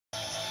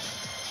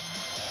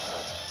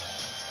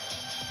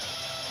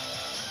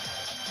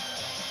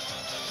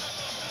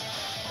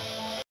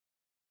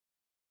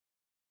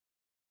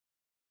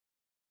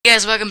Hey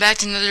guys, welcome back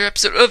to another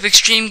episode of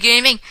Extreme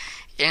Gaming.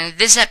 In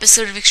this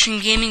episode of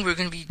Extreme Gaming, we're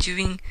going to be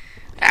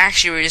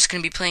we're just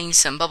going to be playing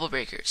some Bubble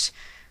Breakers.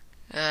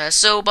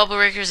 So Bubble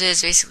Breakers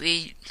is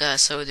basically,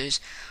 so there's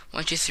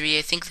 1, 2, 3,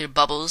 I think they're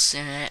bubbles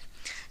in it.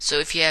 So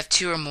if you have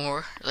two or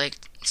more, like,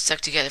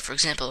 stuck together, for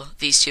example,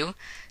 these two,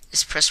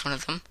 just press one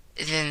of them,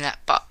 and then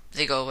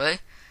they go away.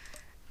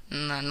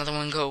 And another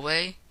one go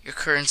away. Your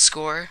current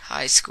score,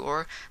 high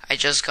score. I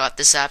just got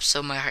this app,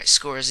 so my high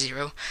score is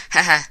 0.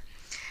 Haha.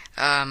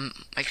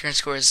 My current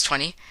score is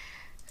 20,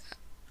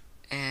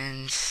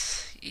 and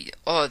this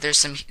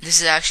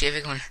is actually a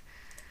big one.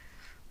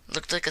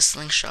 Looked like a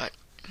slingshot,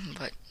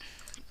 but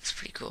it's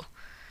pretty cool.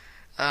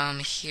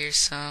 Here's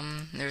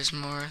some. There's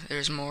more.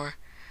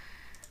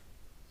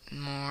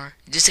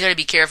 Just gotta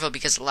be careful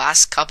because the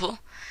last couple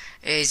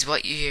is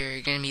what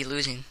you're gonna be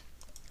losing.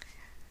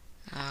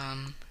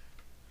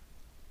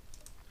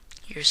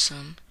 Here's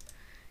some.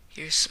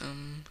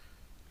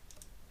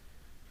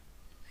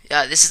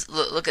 Yeah, this is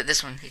look at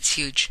this one. It's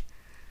huge.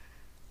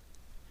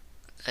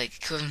 Like,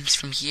 it comes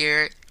from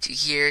here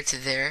to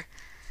there.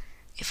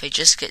 If I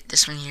just get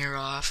this one here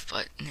off,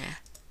 but nah.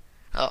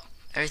 Oh,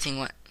 everything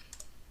went.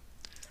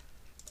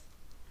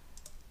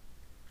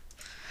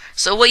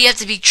 So what you have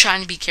to be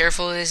trying to be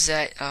careful is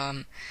that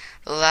the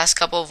last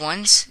couple of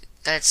ones,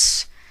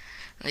 that's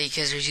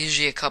because there's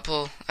usually a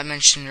couple I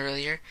mentioned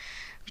earlier,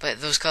 but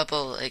those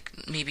couple, like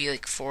maybe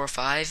like 4 or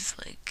 5,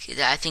 like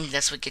I think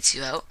that's what gets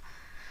you out.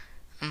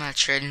 I'm not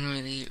sure. I didn't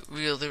really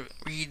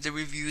read the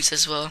reviews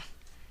as well.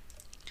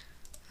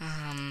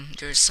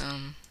 There's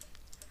some.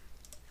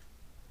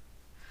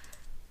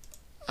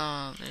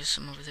 Oh, there's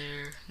some over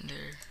there.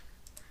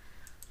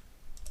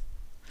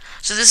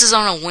 So this is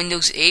on a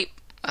Windows 8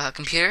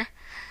 computer.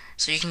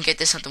 So you can get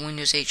this at the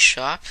Windows 8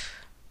 shop.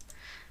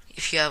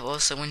 If you have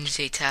also a Windows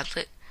 8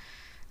 tablet,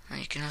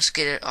 you can also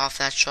get it off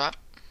that shop.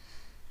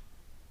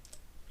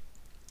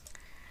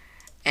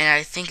 And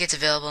I think it's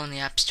available in the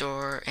App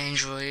Store,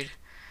 Android.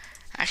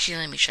 Actually,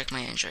 let me check my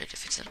Android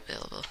if it's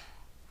available.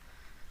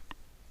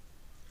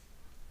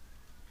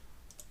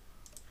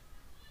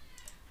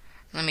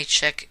 Let me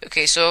check.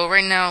 Okay, so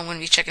right now I'm gonna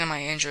be checking on my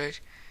Android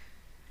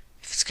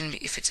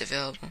if it's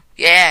available.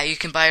 Yeah, you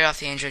can buy it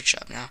off the Android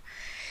shop now.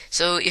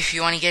 So if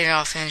you want to get it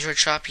off Android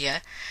shop,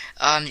 yeah.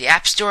 The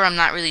App Store, I'm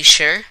not really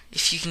sure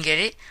if you can get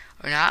it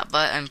or not,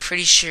 but I'm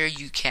pretty sure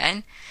you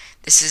can.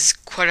 This is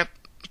quite a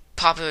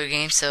popular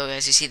game, so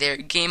as you see there,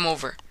 game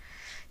over.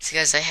 It's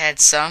because I had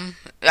some.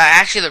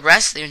 Actually, the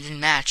rest they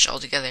didn't match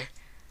altogether.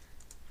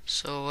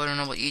 So I don't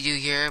know what you do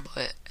here,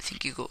 but I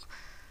think you go.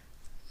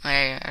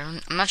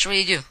 I'm not sure what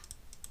you do.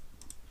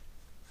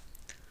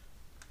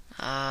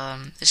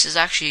 This is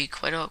actually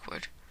quite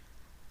awkward.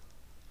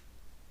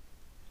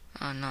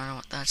 Oh no, I don't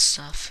want that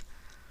stuff.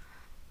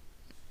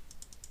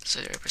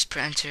 So there, press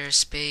enter,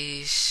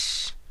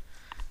 space.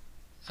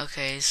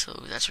 Okay,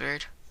 so that's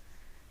weird.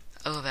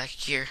 I'll go back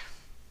here.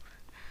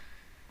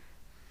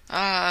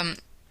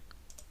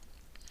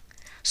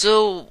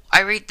 So I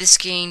rate this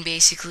game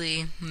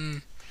basically,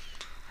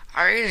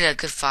 I rate it a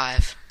good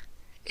 5.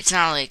 It's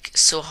not like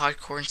so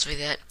hardcore and stuff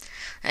like that.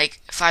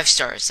 Like 5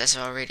 stars, that's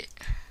how I rate it.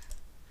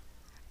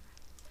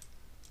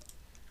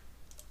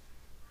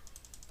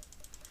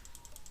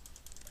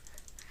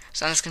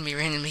 So I'm just gonna be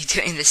randomly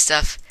doing this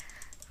stuff.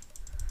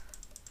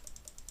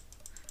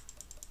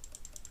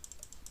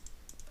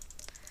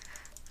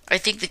 I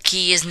think the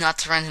key is not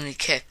to randomly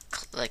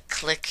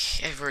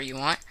click everywhere you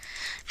want,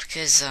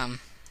 because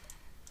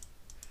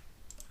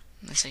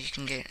that's how you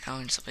can get it out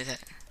and stuff like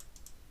that.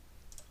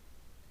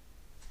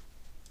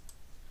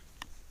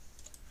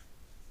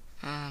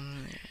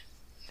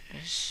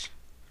 There's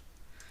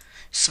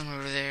some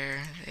over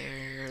there,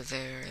 there,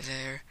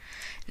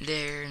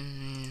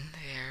 and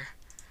there.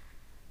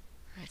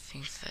 I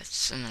think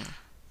that's no.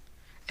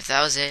 If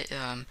that was it,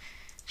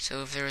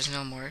 so if there was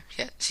no more,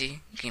 yeah,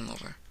 see, game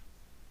over.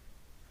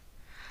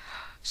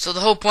 So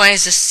the whole point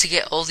is just to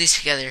get all these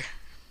together.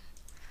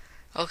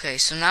 Okay,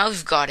 so now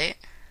we've got it.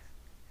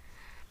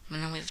 What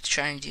now we have to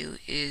try and do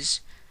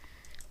is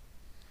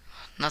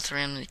not to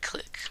randomly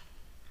click.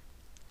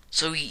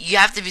 So you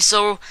have to be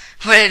so.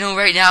 What I know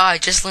right now, I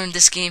just learned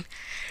this game,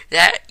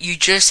 that you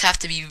just have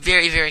to be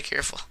very, very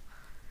careful.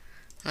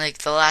 Like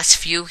the last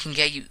few can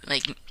get you,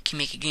 like, can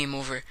make a game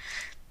over.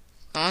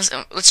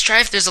 Let's try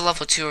if there's a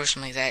level 2 or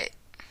something like that.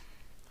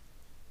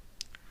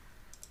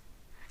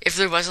 If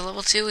there was a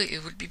level 2,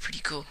 it would be pretty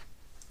cool.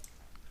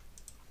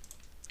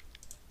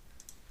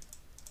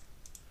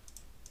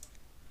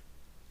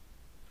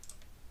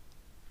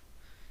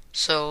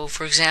 So,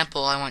 for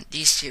example, I want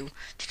these two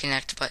to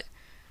connect, but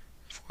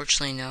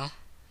fortunately, no.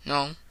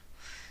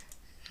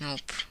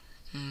 Nope.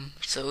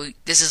 So,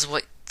 this is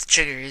what the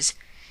trigger is.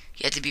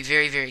 You have to be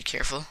very, very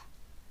careful.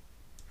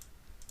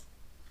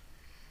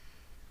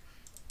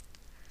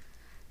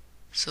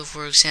 So,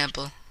 for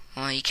example,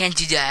 you can't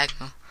do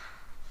diagonal.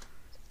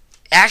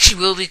 It actually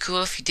will be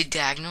cool if you did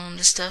diagonal on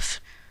this stuff,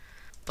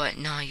 but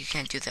no, you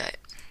can't do that.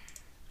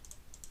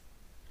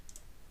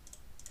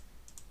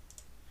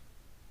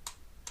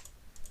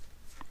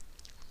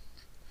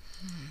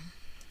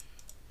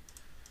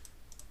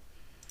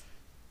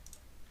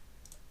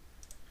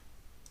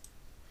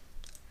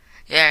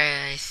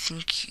 Yeah, I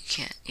think you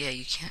can't. Yeah,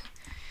 you can't.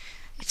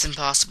 It's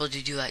impossible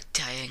to do like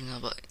diagonal,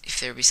 but if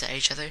they're beside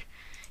each other,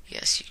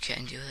 yes, you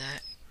can do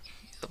that.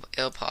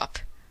 It'll pop.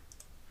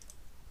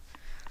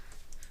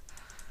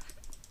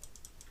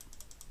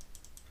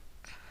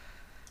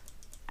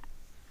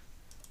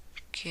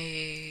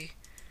 Okay.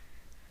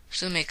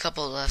 There's only a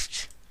couple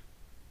left.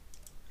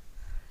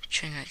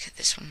 Trying to get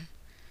this one.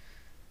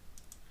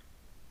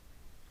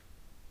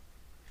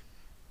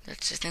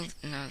 That's, I think,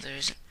 no, there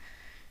isn't.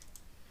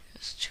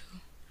 There's two.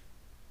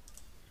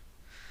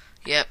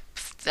 Yep,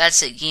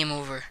 that's it, game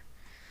over.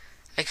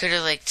 I could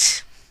have, like,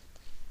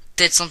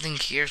 did something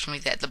here or something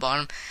like that at the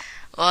bottom.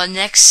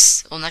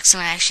 Next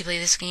time I actually play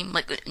this game,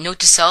 like, note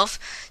to self,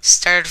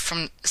 start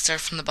from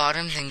the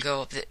bottom, then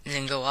go up,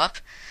 then go up.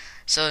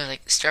 So,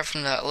 like, start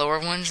from the lower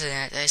ones,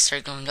 and I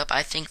start going up.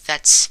 I think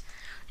that's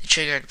the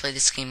trigger to play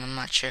this game, I'm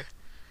not sure.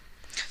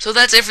 So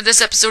that's it for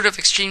this episode of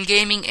Extreme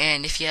Gaming,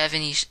 and if you have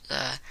any,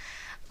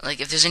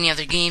 like, if there's any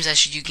other games I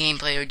should do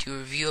gameplay or do a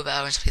review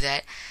about and stuff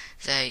like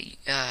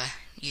that,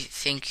 you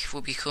think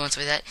will be cool and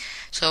stuff like that,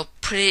 so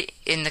put it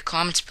in the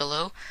comments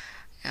below.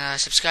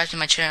 Subscribe to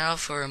my channel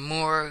for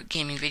more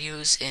gaming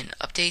videos and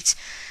updates.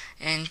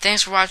 And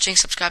thanks for watching.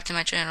 Subscribe to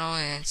my channel,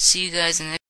 and see you guys in the next